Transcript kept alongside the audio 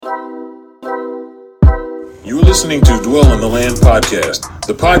You're listening to Dwell in the Land podcast,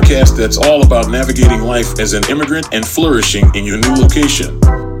 the podcast that's all about navigating life as an immigrant and flourishing in your new location.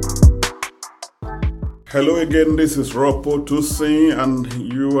 Hello again, this is Ropo Toussaint,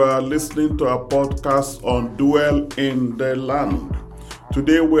 and you are listening to a podcast on Dwell in the Land.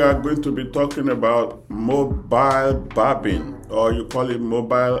 Today we are going to be talking about mobile barbing, or you call it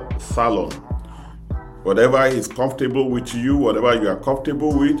mobile salon. Whatever is comfortable with you, whatever you are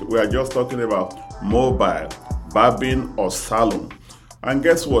comfortable with, we are just talking about mobile barbing or salon. And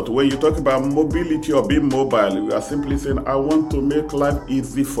guess what? When you talk about mobility or being mobile, you are simply saying, I want to make life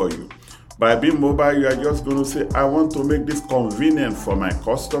easy for you. By being mobile, you are just going to say, I want to make this convenient for my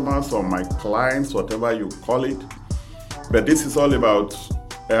customers or my clients, whatever you call it. But this is all about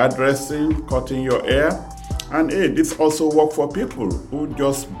hairdressing, cutting your hair. And hey, this also works for people who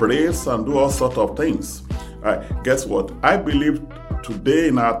just brace and do all sorts of things. Guess what? I believe today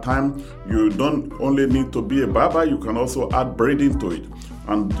in our time, you don't only need to be a barber, you can also add braiding to it.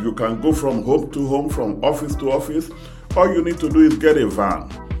 And you can go from home to home, from office to office. All you need to do is get a van.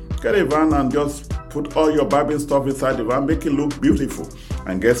 Get a van and just put all your barbing stuff inside the van, make it look beautiful.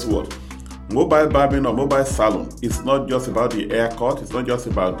 And guess what? Mobile barbing or mobile salon, it's not just about the haircut, it's not just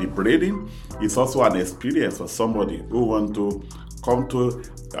about the braiding, it's also an experience for somebody who want to come to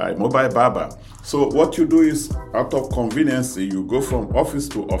a mobile barber. So what you do is, out of convenience, you go from office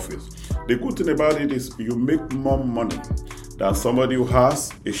to office. The good thing about it is you make more money than somebody who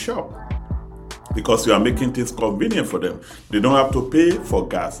has a shop, because you are making things convenient for them. They don't have to pay for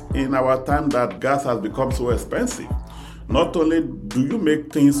gas. In our time that gas has become so expensive, not only do you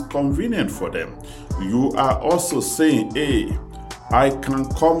make things convenient for them, you are also saying, hey, I can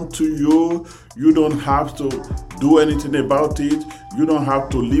come to you. You don't have to do anything about it. You don't have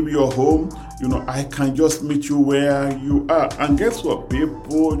to leave your home. I can just meet you where you are. And guess what?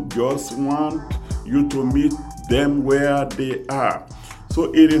 People just want you to meet them where they are.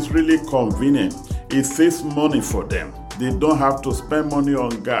 So it is really convenient. It saves money for them. They don't have to spend money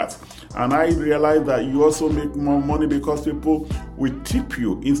on gas. And I realize that you also make more money because people will tip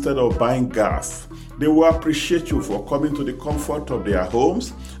you instead of buying gas. They will appreciate you for coming to the comfort of their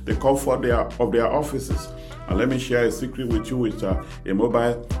homes, the comfort of their offices. And let me share a secret with you with a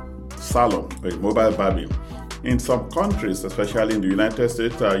mobile salon, a mobile barbing. In some countries, especially in the United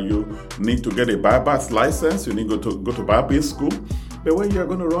States, you need to get a barber's license. You need to go to barbing school. But when you're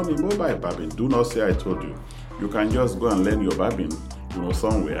going to run a mobile barbing, do not say I told you. You can just go and learn your barbing,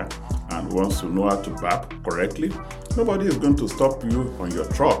 somewhere. And once you know how to barb correctly, nobody is going to stop you on your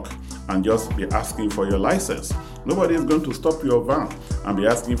truck and just be asking for your license. Nobody is going to stop your van and be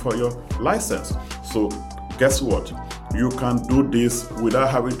asking for your license. So guess what? You can do this without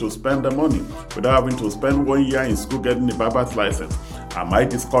having to spend the money, without having to spend 1 year in school getting a barber's license. Am I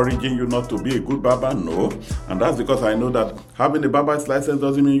discouraging you not to be a good barber? No. And that's because I know that having a barber's license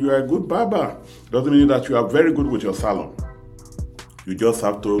doesn't mean you are a good barber. Doesn't mean that you are very good with your salon. You just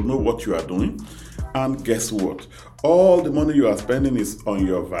have to know what you are doing. And guess what? All the money you are spending is on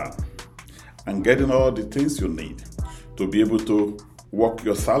your van and getting all the things you need to be able to work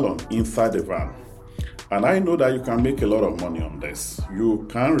your salon inside the van. And I know that you can make a lot of money on this. You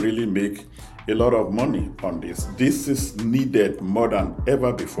can really make a lot of money on this. This is needed more than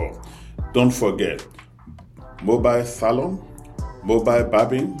ever before. Don't forget, mobile salon, mobile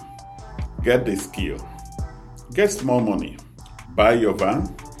barbing, get the skill. Get more money. Buy your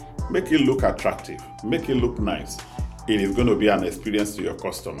van, make it look attractive, make it look nice. It is going to be an experience to your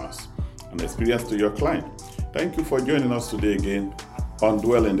customers, an experience to your client. Thank you for joining us today again on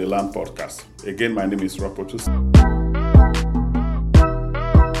Dwell in the Land podcast. Again, my name is Ropo Toussaint.